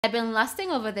I've been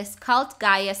lusting over this Cult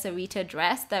Gaia Sarita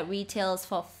dress that retails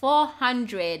for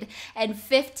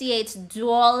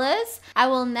 $458. I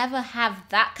will never have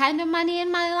that kind of money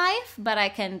in my life, but I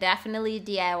can definitely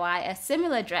DIY a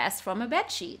similar dress from a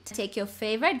bedsheet. Take your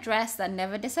favorite dress that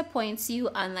never disappoints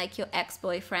you, unlike your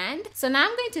ex-boyfriend. So now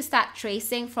I'm going to start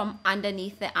tracing from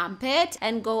underneath the armpit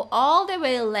and go all the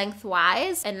way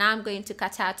lengthwise. And now I'm going to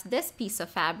cut out this piece of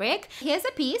fabric. Here's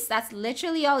a piece. That's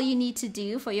literally all you need to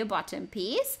do for your bottom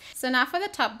piece. So now for the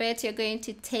top bit, you're going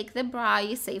to take the bra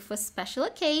you save for special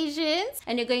occasions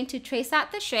and you're going to trace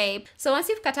out the shape. So once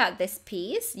you've cut out this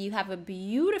piece, you have a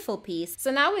beautiful piece. So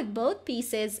now with both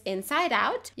pieces inside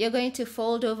out, you're going to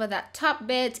fold over that top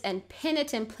bit and pin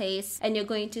it in place, and you're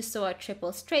going to sew a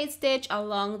triple straight stitch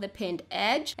along the pinned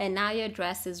edge. And now your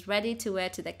dress is ready to wear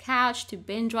to the couch, to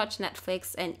binge watch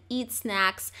Netflix and eat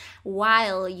snacks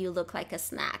while you look like a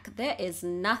snack. There is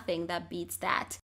nothing that beats that.